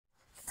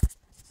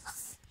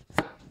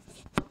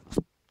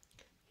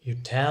You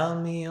tell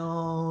me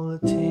all the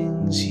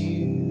things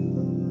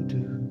you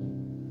do.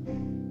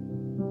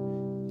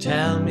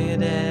 Tell me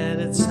that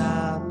it's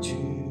up to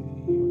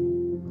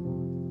you.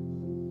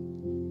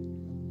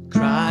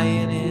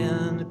 Crying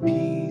in the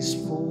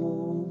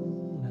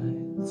peaceful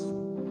nights.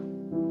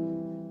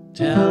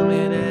 Tell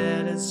me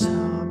that it's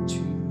up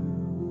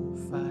to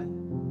fight.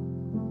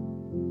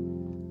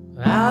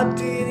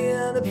 Out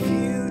in the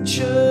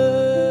future,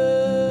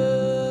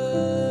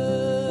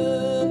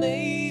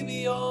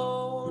 maybe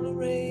on a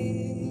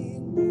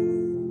rainbow.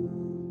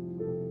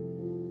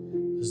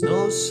 There's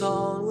no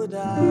song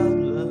without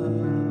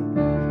love.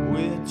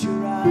 With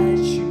your eyes,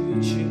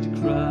 shoot you